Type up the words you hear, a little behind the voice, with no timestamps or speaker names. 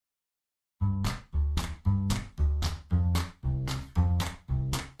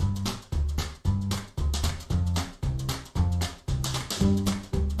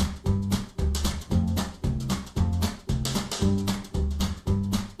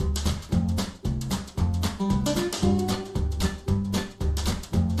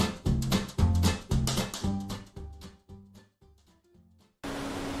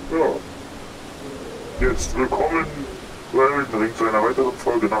Jetzt willkommen bei Elden Ring zu einer weiteren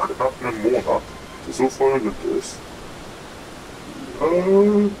Folge nach knapp einem Monat. So folgendes.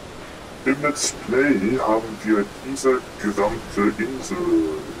 Im Let's Play haben wir diese gesamte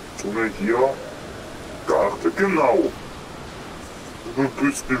Inselzone hier geachtet. Genau. Du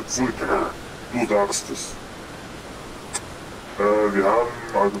bist mir du sagst es. Wir haben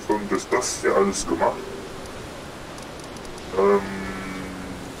also folgendes, das hier alles gemacht.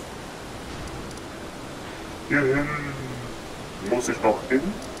 Hierhin muss ich noch hin.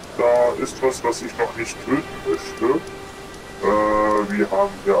 Da ist was ich noch nicht töten möchte. Wir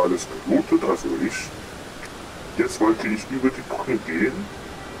haben hier alles gelootet, also ich. Jetzt wollte ich über die Brücke gehen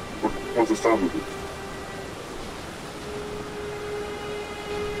und gucken, was es da so gibt.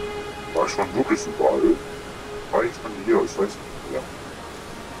 War ich schon wirklich überall? War ich schon hier? Ich weiß nicht mehr.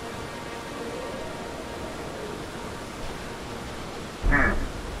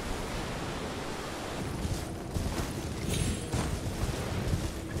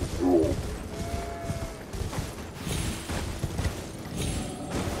 So.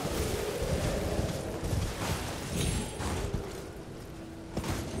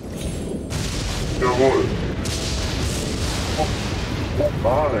 Jawohl. Oh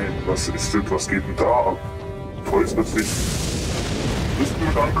nein, was ist denn, was geht denn da ab? Toll ist das nicht. Müssen wir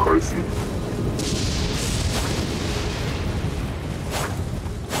mit angreifen?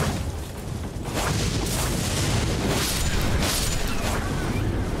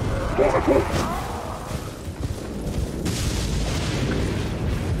 Boah, boah.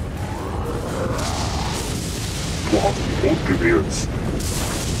 Du hast den Rot gewählt.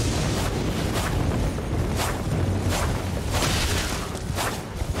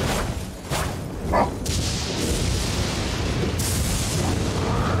 Ah.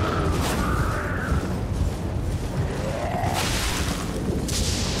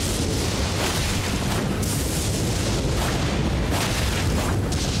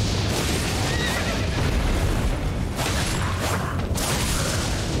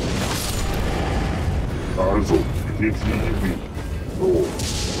 Also, geht wie. So.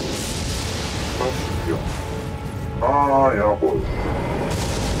 Das hier. Ah, jawohl.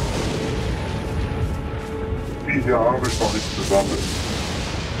 Die hier habe ich noch nicht gesammelt.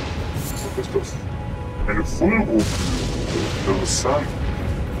 Was ist das? Eine Fulgurblüte. Interessant.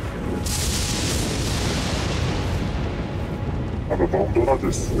 Aber warum donnert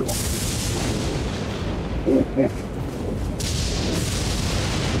es hier? Oh, gut.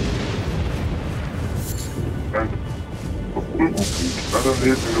 Ein Fulgurblüte. Na, dann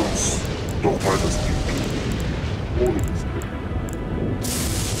lesen wir uns doch mal das Ding. Ohne das Ding.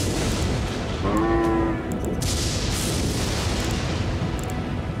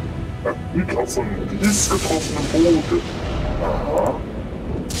 Erblüht auf von Blitz getroffenen Boden. Aha.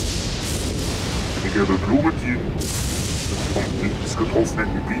 Eine gelbe Blume, die vom Blitz getroffenen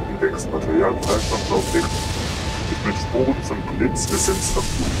Gebieten wächst. Material Treibstoff ist mit Sporen von Blitzessenz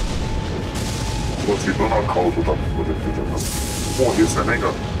verblüht. Sowas wie Donnerkraut oder was. Oh, hier ist eine Menge.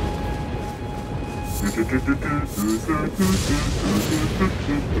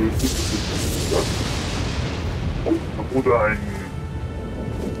 Oh, da wurde ein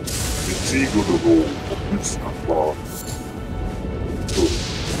Sieg oder so. War. So.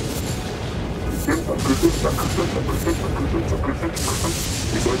 Dankeschön.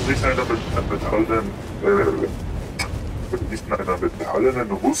 Ich sollte nicht einer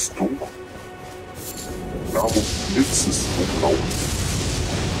metallenen Rüstung da wo Blitz ist rumlaufen.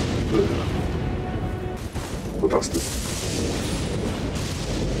 Was das denn?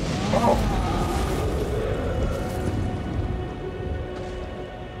 Ah.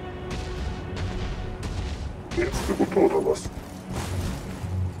 Jetzt eine Runter oder was?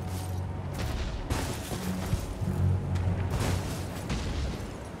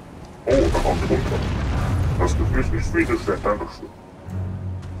 Oh, da kommt runter. Das gibt mich nicht widerstehen, dankeschön.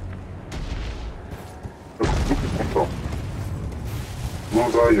 Da kommt wirklich runter. So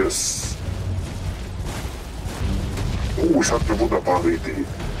sei es. Oh, ich habe eine wunderbare Idee.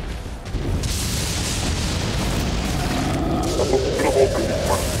 Das wird noch aufgelegt,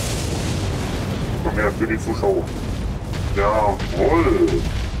 Mann. Noch mehr für die Zuschauer. Jawohl.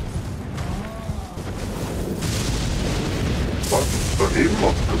 Was? Daneben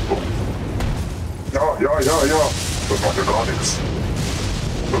was gekommen? Ja. Das macht ja gar nichts.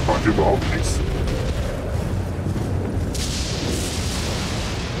 Das macht überhaupt nichts.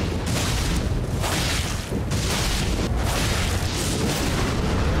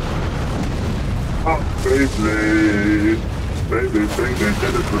 Ah, Beyblade. Beyblade,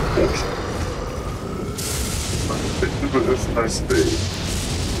 der wird rot. It will have a nice day.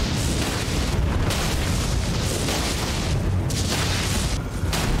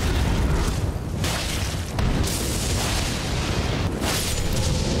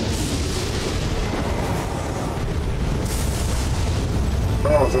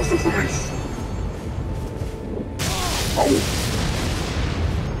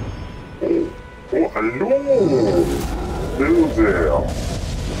 Oh, hallo! Sehr.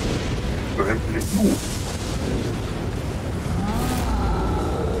 Da hinten liegt Blut.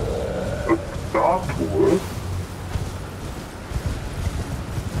 Statue.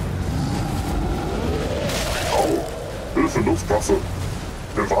 Au. Hilfe, Luftwaffe.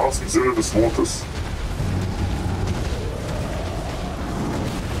 Im wahrsten Sinne des Wortes.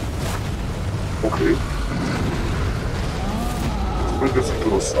 Okay. Das wird jetzt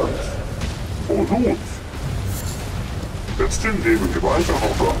interessant. Oh, Blut. Jetzt den Leben, gib einfach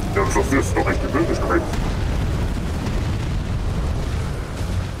noch da. Ja, das ist doch echt die Möglichkeit.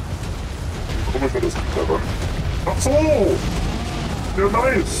 Wie komme ich mir das nicht daran? Ach so! Ja,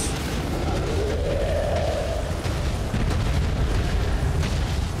 nice!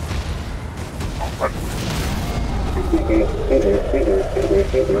 Oh Mann.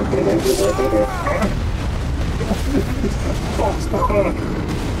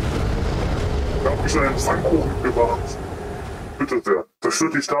 Da hab ich einen Pfannkuchen gemacht. Bitte sehr.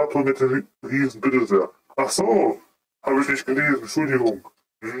 Zerstört die Statue mit den Riesen, bitte sehr. Ach so, habe ich nicht gelesen, Entschuldigung.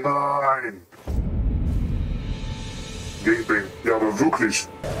 Nein. Gangbang, ja, aber wirklich.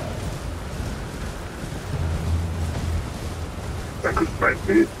 Danke, nein,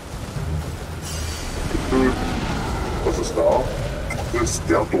 nee. Bitte. Was ist da? Das ist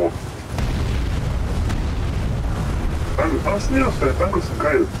der dort. Danke, Schmierstein, danke schön,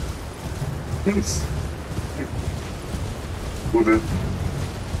 geil. Nichts. Wo denn?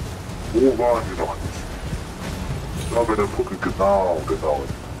 Wo waren wir noch nicht? Da bei der Brücke, genau.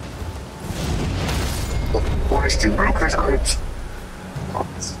 Wo ist die Möglichkeit?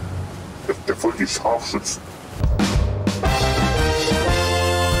 Der voll die Scharfschützen.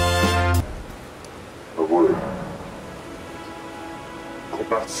 Jawohl. Kommt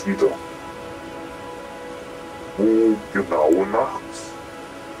nachts wieder. Wo genau nachts?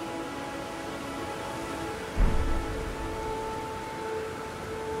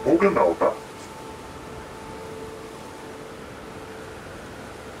 Wo genau nachts?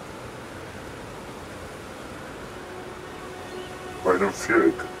 Bei einem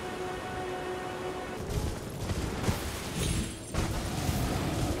Viereck.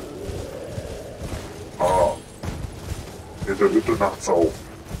 Ah. In der Hütte nachts auf.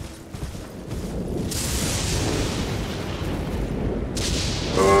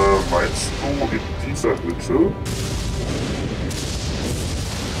 Meinst du in dieser Hütte?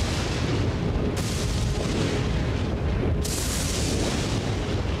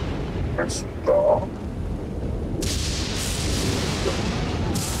 Meinst du da?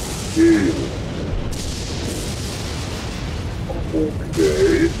 Okay.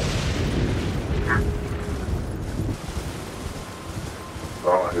 Okay.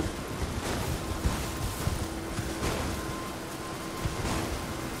 Dahin.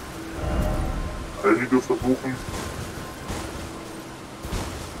 Einige versuchen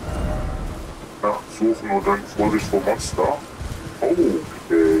nachzusuchen und dann Vorsicht vor Monster.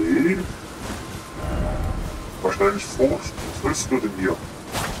 Okay. Wahrscheinlich Furcht. Was willst du denn hier?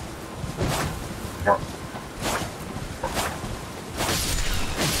 Mann.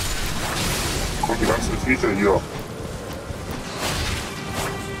 Kommen die ganzen Viecher hier.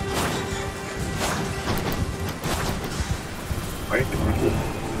 Meine Güte.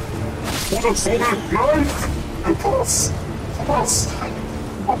 Oh, das Vogel! Nein! Was? Was?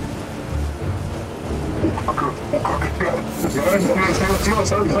 Oh, Kacke! Oh, Kacke! Nein!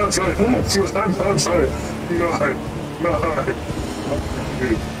 Nein!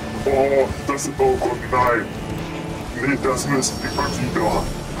 Oh, das... Oh Gott, nein! Nee, das müssen die wieder.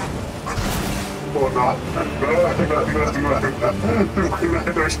 Oh nein! Nein! Du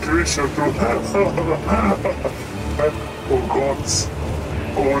kleiner Striche, du... Oh Gott!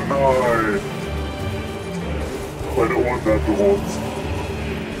 Oh nein! Meine Ohren werden rot.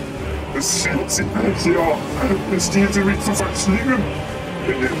 Es stiehlt sie, ja, es stiehlt sie mich zu verschlingen.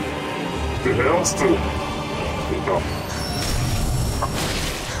 Der Erste. Ja.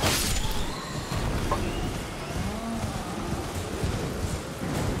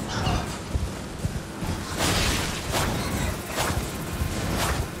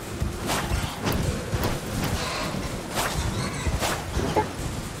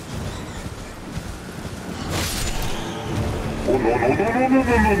 Oh no.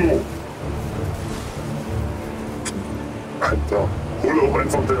 Alter, hol auch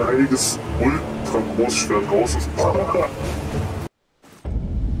einfach dein heiliges Ultra-Großschwert raus.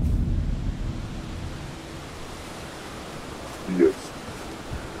 Wie jetzt?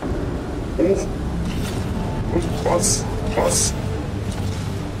 Hoch! Und was? Was?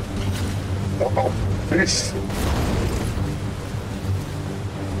 Warum nicht?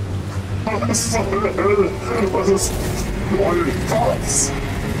 Was zur Hölle? Was ist... LOL, was?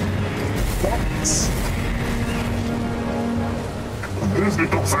 Was? Hilf mich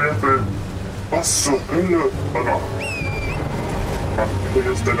doch veräppeln! Was zur Hölle? Warte mal. Mach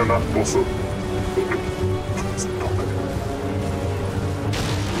mir jetzt deine Nachtbusse.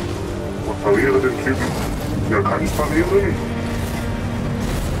 Und pariere den Typen. Ja, kann ich parieren?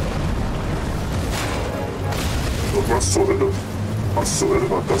 Und was zur Hölle? Was zur Hölle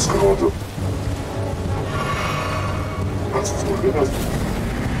war das gerade? Was zur Hölle?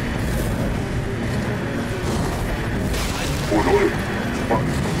 Oh lol.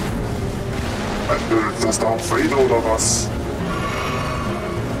 Ist das Darth Vader oder was?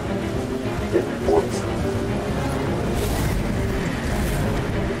 Oh Gott.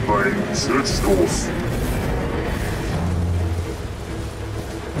 Mein Schildstoß.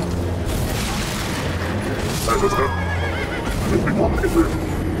 Alter, ich bin am Ende.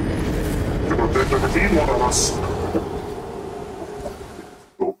 Überblendet mit ihm oder was?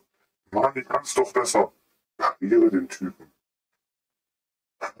 So. Mann, ich kann's doch besser. Pariere den Typen.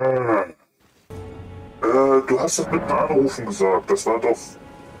 Du hast doch mit einem Anrufen gesagt. Das war doch...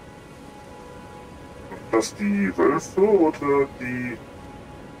 Das die Wölfe oder die...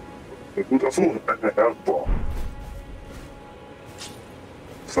 Ja, gut, achso, eine Herber.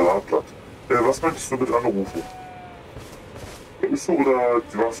 Salatblatt. Was meinst du mit Anrufen? Größe oder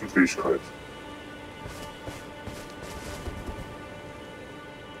die Waffenfähigkeit?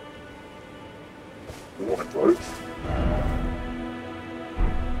 Oh, ein Wald.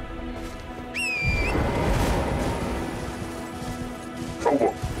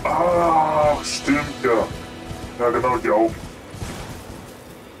 Zauber. Ah, stimmt ja. Ja, genau, die Augen.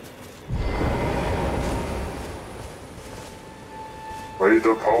 Bei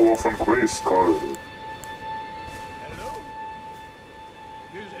der Power von Grayskull.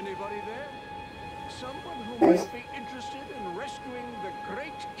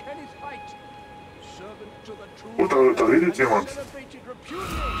 Oh, da redet jemand.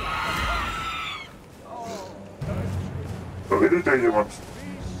 Da redet ja jemand.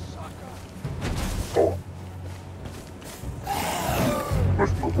 Oh.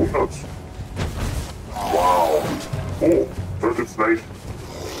 Ich bin gewundert. Wow. Oh, das ist leicht.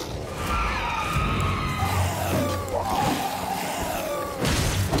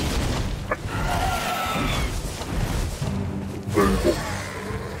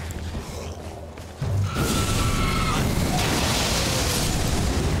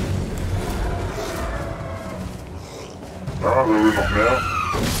 Ja, wir will noch mehr.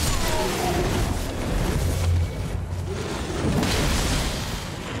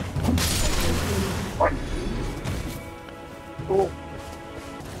 Mann. So.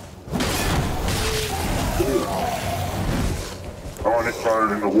 Kann man nicht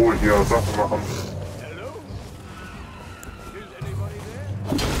mal in Ruhe hier Sachen machen.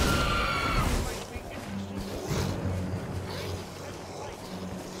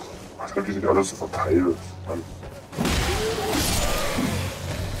 Was hat die sich alles so verteilt? Mann.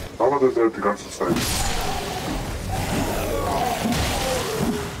 Aber das ist halt die ganze Zeit.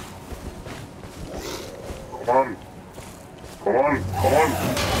 Komm on! Komm on! Komm on!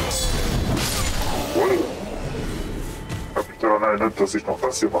 Jawohl! Ich hab mich daran erinnert, dass ich noch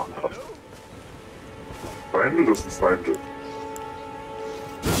das hier machen kann. Feinde, das sind Feinde.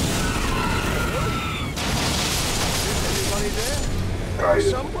 Geil.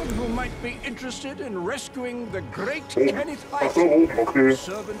 Someone who might be interested in rescuing the great Kenneth Ach so, oben, okay.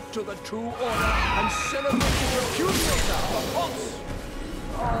 servant to the true order and celebrated repudiator of Oz.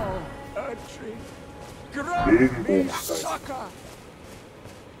 Oh, Erdtree, grant me succor.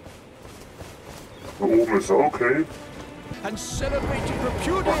 Da oben ist er, okay. And celebrated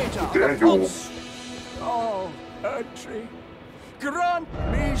repudiator Der of hier Oz. Oh, Erdtree, grant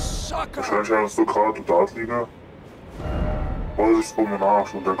me succor. Wahrscheinlich hast du gerade dort liegen. Vorsicht vom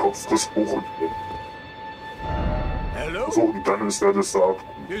Monarch und der Kopf frisst hoch und hin. Hello? So, und dann ist er das Saat.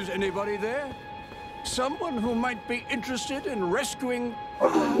 Is anybody there? Someone who might be interested in rescuing...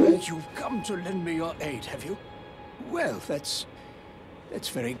 Hallo? You've come to lend me your aid, have you? Well, that's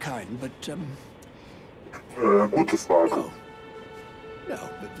very kind, but, Gute Frage. oh. No,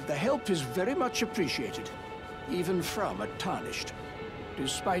 the help is very much appreciated, even from a tarnished.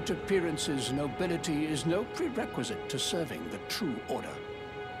 Despite appearances, nobility is no prerequisite to serving the true order.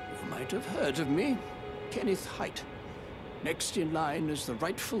 You might have heard of me, Kenneth Haight. Next in line is the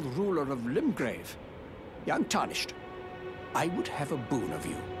rightful ruler of Limgrave, young Tarnished. I would have a boon of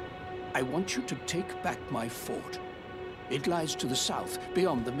you. I want you to take back my fort. It lies to the south,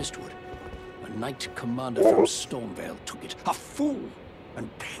 beyond the Mistwood. A knight commander from Stormvale took it. A fool! and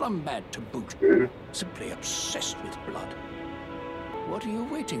plumb mad to boot. Okay. Simply obsessed with blood. What are you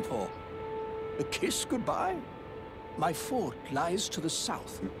waiting for? A kiss goodbye? My fort lies to the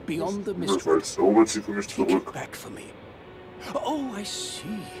south, beyond the mistwood. Take it back for me. Oh, I see.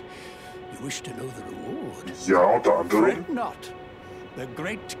 You wish to know the reward? Ja, unter anderem. Fret not. The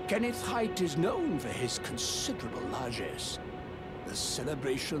great Kenneth Height is known for his considerable largesse. The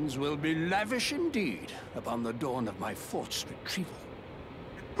celebrations will be lavish indeed upon the dawn of my fort's retrieval.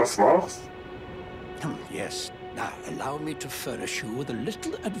 Das war's? Yes. Now, allow me to furnish you with a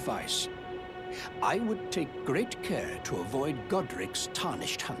little advice. I would take great care to avoid Godric's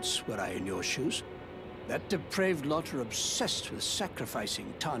tarnished hunts were I in your shoes. That depraved lot are obsessed with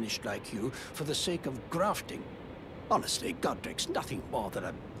sacrificing tarnished like you for the sake of grafting. Honestly, Godric's nothing more than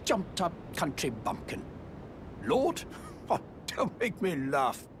a jumped-up country bumpkin. Lord? Oh, don't make me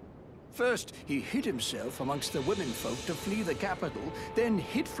laugh. First, he hid himself amongst the womenfolk to flee the capital, then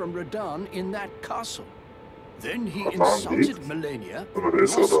hid from Radahn in that castle. Then he insulted Melania,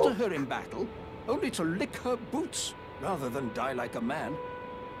 lost to her in battle, only to lick her boots rather than die like a man.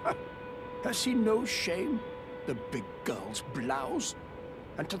 Has he no shame, the big girl's blouse?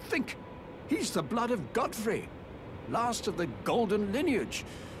 And to think, he's the blood of Godfrey, last of the golden lineage.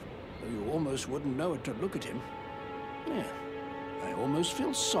 Though you almost wouldn't know it to look at him. Yeah, I almost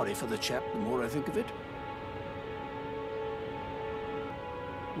feel sorry for the chap the more I think of it.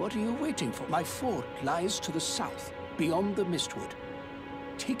 What are you waiting for? My fort lies to the south, beyond the mistwood.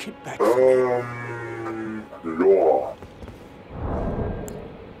 Take it back from me. Ja.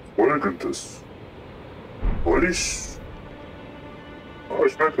 Folgendes. Soll ich... Ah,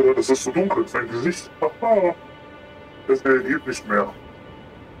 ich merke gerade, es ist so dunkel. Mein Gesicht. Haha. Das reagiert nicht mehr.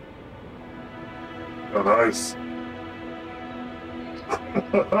 Ja, nice.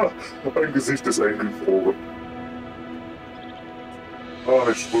 Mein Gesicht ist eingefroren. Ah,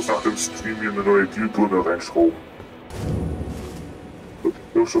 ich muss nach dem Stream hier eine neue Guild-Turne reinschrauben. Die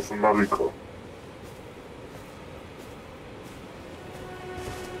Hirsche von Marika.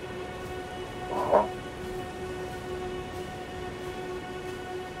 Aha.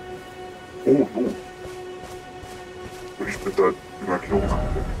 Oh, oh. Und ich bin da die Markierung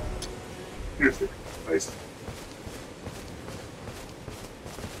angekommen. Hier ist der. Nice.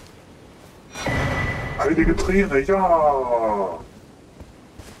 Heilige Träne, ja!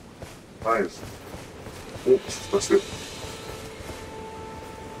 Nice. Oh, was ist das hier?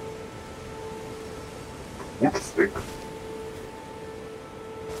 Gutes Deck.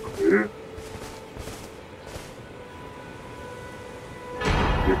 Okay.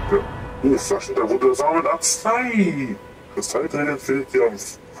 Oh, Flaschen der wundersamen Arznei! Kristalltränen findet ihr am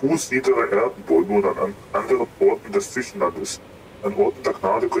Fuß niederer Erdenbäume und an anderen Orten des Zwischenlandes. An Orten der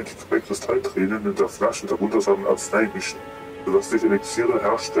Gnade könnt ihr zwei Kristalltränen in der Flasche der wundersamen Arznei mischen, sodass sich Elixiere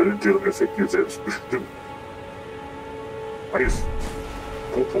herstellen, deren Effekt ihr selbst bestimmt. Nice.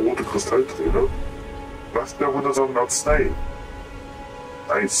 Purpurrote Kristallträne. Flasche der wundersamen Arznei.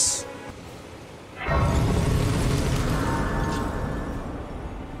 Nice.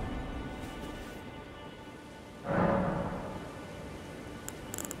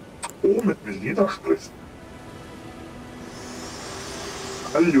 Oh, mit Melina sprechen.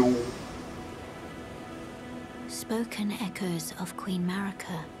 Hallo. Spoken echoes of Queen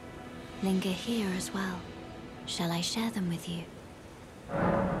Marika linger here as well. Shall I share them with you?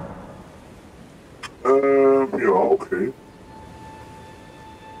 Ja, okay.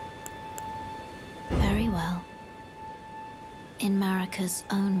 Very well. In Marika's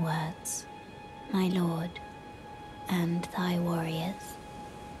own words, my lord, and thy warriors,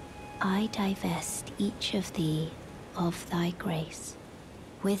 I divest each of thee of thy grace.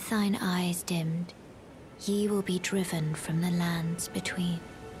 With thine eyes dimmed, ye will be driven from the lands between.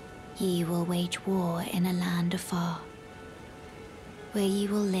 Ye will wage war in a land afar, where ye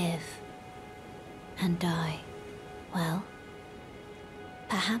will live and die. Well,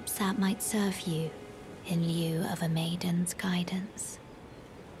 perhaps that might serve you in lieu of a maiden's guidance.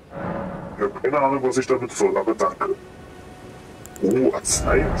 Ich habe keine Ahnung, was ich damit soll, aber danke. Oh,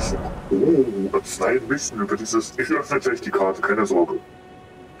 Arzneienmischung. Oh, Arzneienmischen über dieses... Ich öffne gleich die Karte, keine Sorge.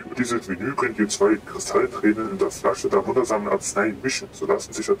 Über dieses Menü könnt ihr zwei Kristalltränen in der Flasche der wundersamen Arznei mischen. So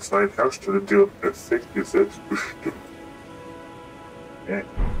lassen sich Arzneien herstellen, deren Effekt ihr selbst bestimmt.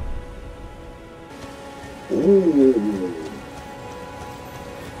 Oh.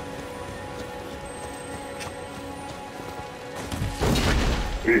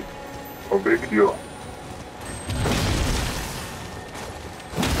 Hey, komm weg hier.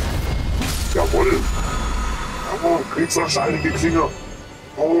 Jawohl. Oh, kriegswahrscheinliche Klinge.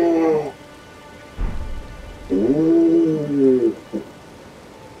 Oh. Oh.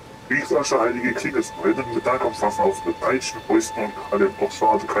 Kriegsasche, heilige Kriegesfreunde mit Nahkampfwaffen auf mit Peitschen, Fäusten und Krallen. Doch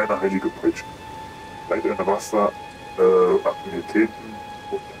schade, keine heilige Peitsche. Leider eine Wasser, Affinitäten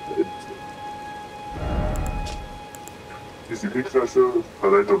und eine Insel. Diese Kriegsasche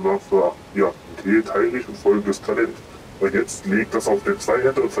verleiht dann Waffe, ja, Affinität, heilig und folgendes Talent. Und jetzt legt das auf den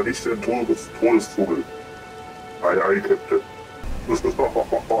Zweihänder und vernichte den Todesvogel. Ei, Captain.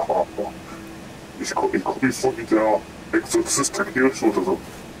 Ich komm wie von der Exorzist der Kirche oder so.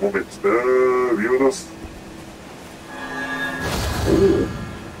 Moment, wie war das?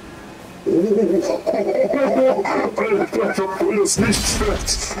 Alter, ich hab voll das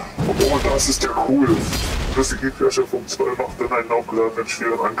Lichtschwert. Oh, das ist ja cool. Das die Kriegsherrscher vom 2 macht dann einen aufgeladenen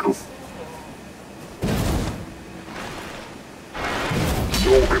schweren Angriff.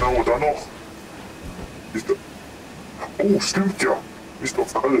 Jo, genau, da noch. Oh, stimmt ja. Nicht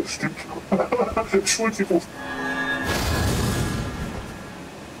auf alle, stimmt. Entschuldigung.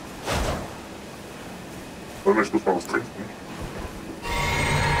 Aber ich muss mal was trinken.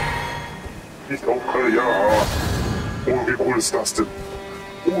 Nicht auf alle, ja. Oh, wie cool ist das denn?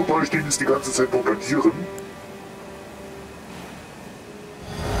 Oh, soll ich den jetzt die ganze Zeit bombardieren?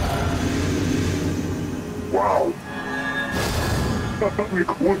 Wow. Wie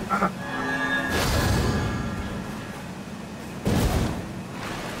cool.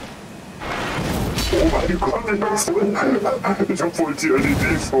 Oh mein Gott, ich hab voll die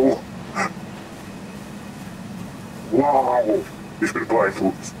LED vor. Wow, ich bin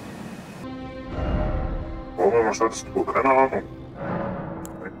beeindruckt. Warum immer startest du? Keine Ahnung.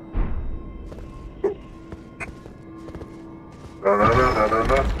 Na.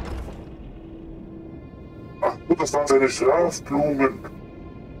 Ach gut, das waren seine Schlafblumen.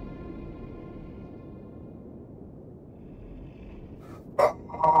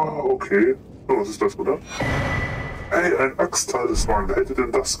 Ah, okay. So, was ist das, oder? Ey, ein Axttalisman, wer hätte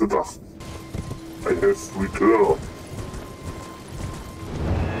denn das gedacht? I have returned.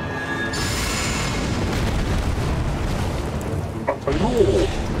 Ach, hallo!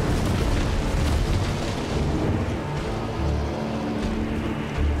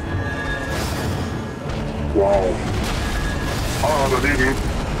 Wow. Ah, daneben.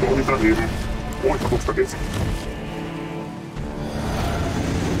 Oh, nicht daneben. Oh, ich hab uns vergessen.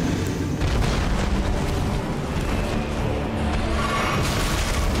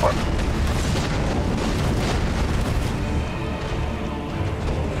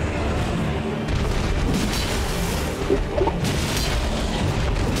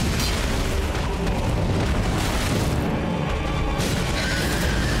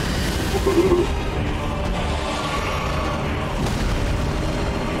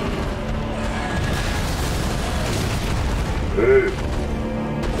 Hey.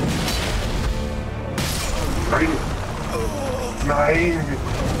 Nein! Nein!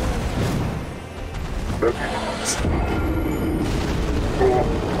 Oh,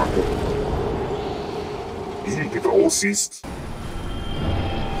 danke. Wie du aussiehst.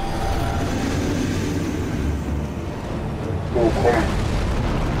 Oh, komm.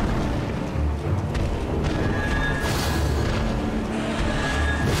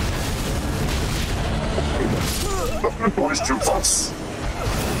 Wo ist denn was?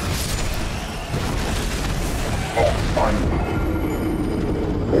 Oh Mann.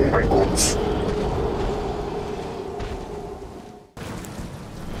 Oh mein Gott.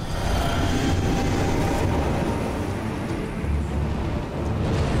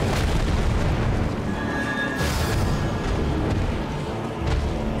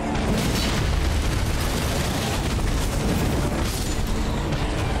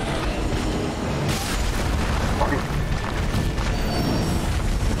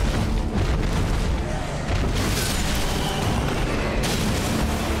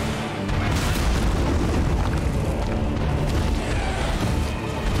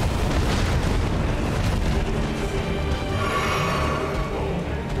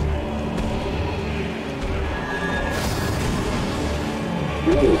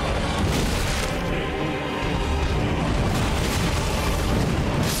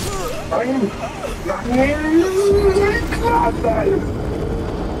 Nein! Nein!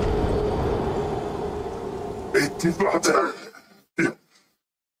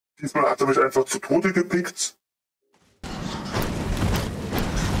 Diesmal hat er mich einfach zu Tode gepickt.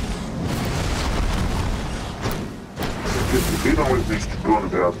 Die Fehler heute nicht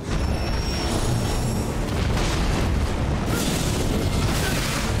spüren werden.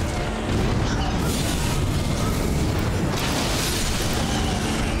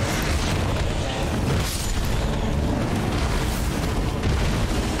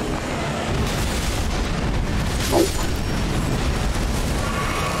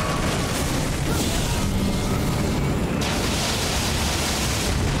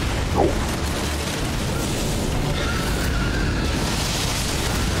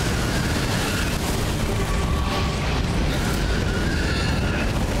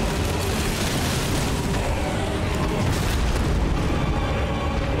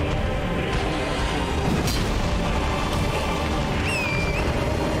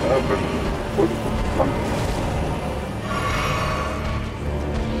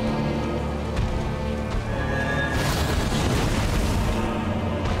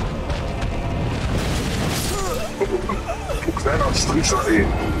 Alter, ey.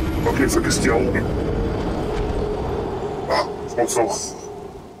 Okay, vergiss die Augen. Ah, ich muss noch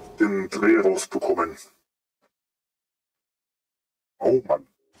den Dreh rausbekommen. Oh Mann.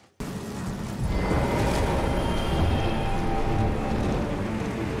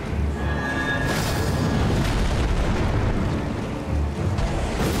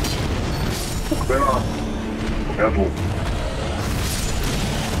 Kleiner. Komm her, du.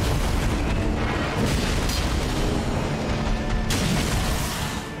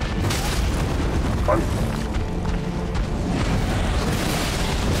 Mann.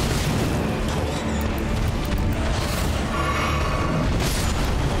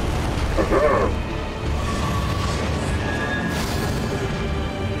 Aha.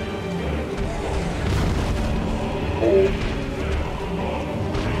 Oh.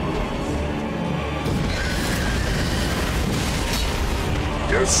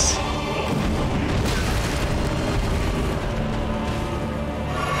 Yes.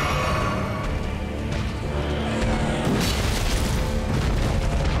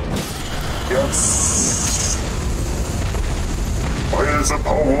 Yes. By the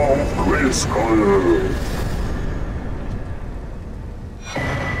power of Grayskull.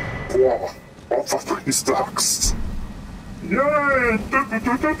 Boah, was ist die Axt? Yay!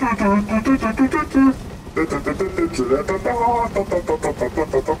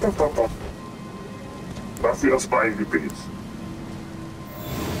 Dafür erstmal ein Gebet.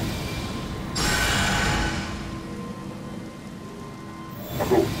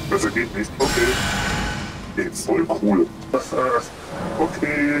 Achso, besser geht nicht. Okay. Geht voll cool.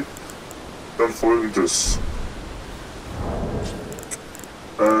 Okay. Dann folgendes.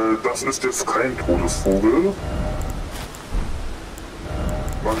 Das ist jetzt kein Todesvogel.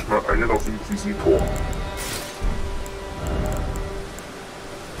 Mach ich mal einen auf Inquisitor.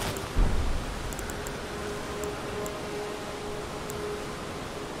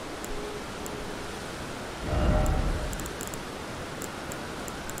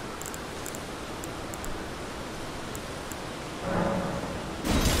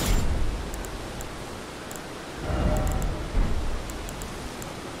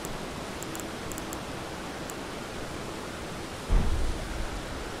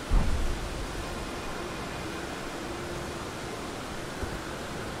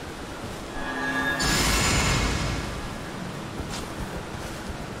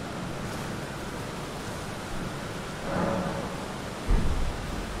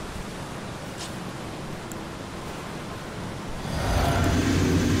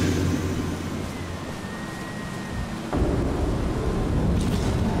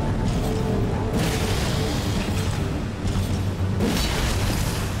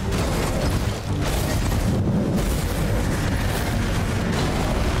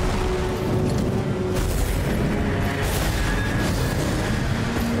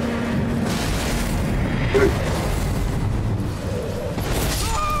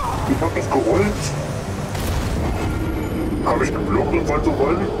 Ich hab nicht gerollt. Habe ich geblockt und wollte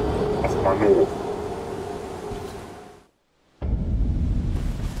rollen? Ach Mann,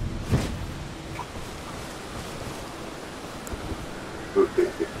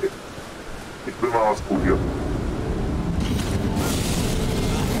 ich will mal ausprobieren.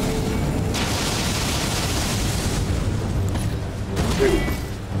 Hey.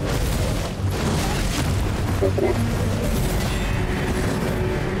 Oh Gott.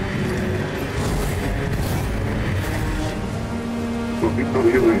 So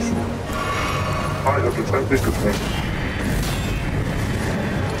ignoriere ich. Ah, ich hab den Feind nicht gefunden.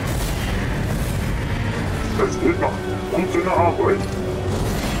 Das Bild macht gut seine Arbeit.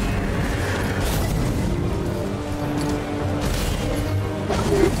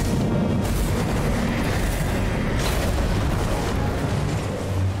 Okay.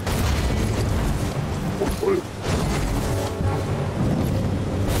 Oh, toll.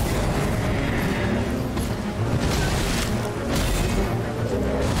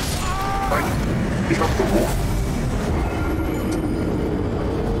 Ich hab versucht.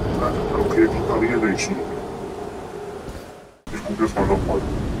 Okay, ich pariere ich ihn. Ich gucke jetzt mal nochmal.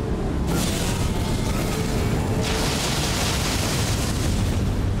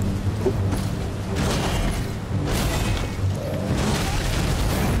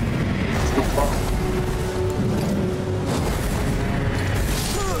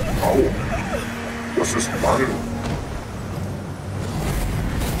 Au, das ist ein Mann.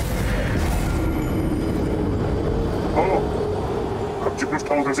 Oh, hab die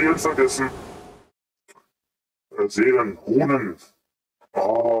 5000 Seelen vergessen. Seelen, Runen.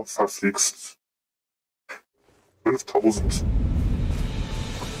 Oh, verflixt. 5000.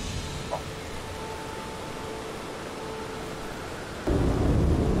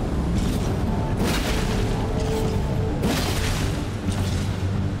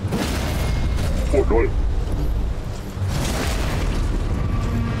 Oh, lol.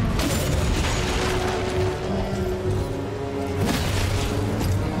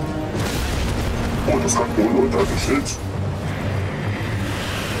 Oh, das hat wohl unter dem Schild.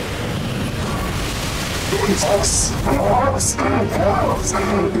 Und was?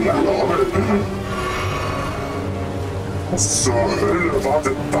 Was zur Hölle war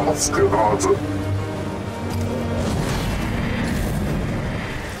denn das gerade?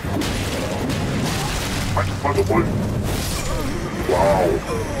 Warte mal. Wow.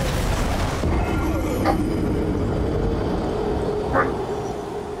 Mann.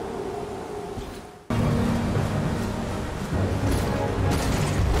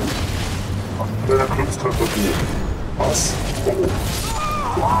 Der Glückstreffer du. Was? Oh.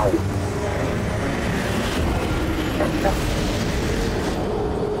 Wow.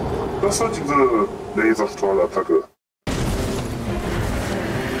 Das war diese Laserstrahlattacke.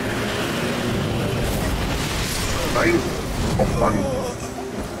 Nein! Oh Mann!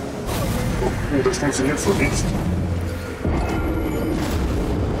 Oh, das funktioniert so nicht.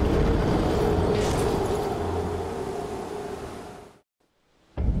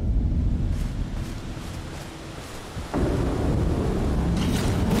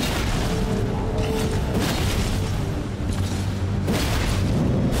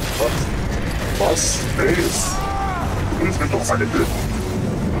 Was? Ace? Du willst mir doch seine Bild.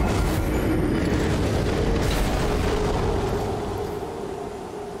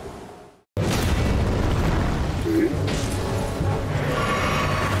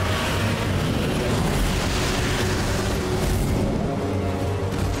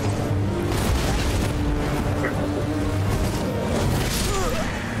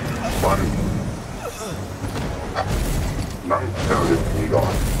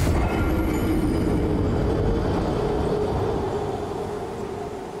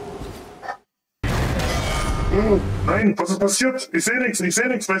 Nein, was ist passiert? Ich sehe nichts,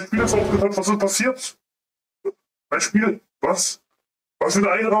 mein Spiel ist aufgetaucht, was ist passiert? Mein Spiel, was? Was für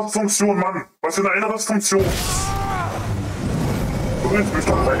eine Einrastfunktion, Mann? Was für eine Einrastfunktion? Du willst mich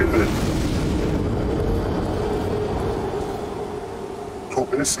doch reinbilden. Du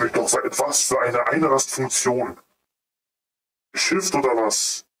willst mich doch seit was für eine Einrastfunktion? Shift oder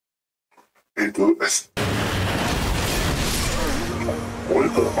was? Ey, du es. Rolle,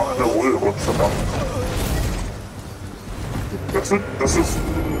 mach eine Rolle, Gott verdammt. Das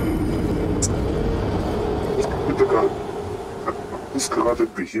ist gerade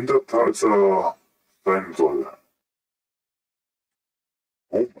behinderter, als er sein soll.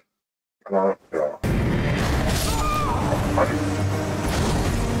 Oh, ja. Mann.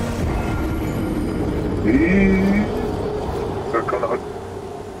 Nee. Da kann er halt.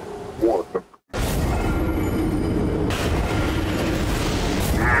 Boah, da.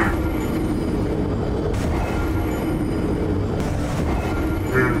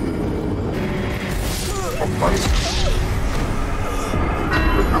 Oh Mann.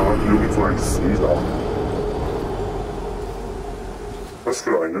 Da kam irgendwo ein Fehler. Was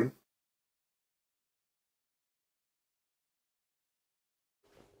für einen?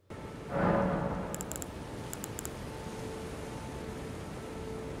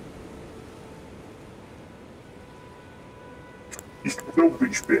 Ich glaube,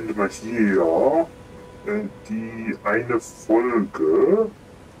 ich beende mal hier die eine Folge.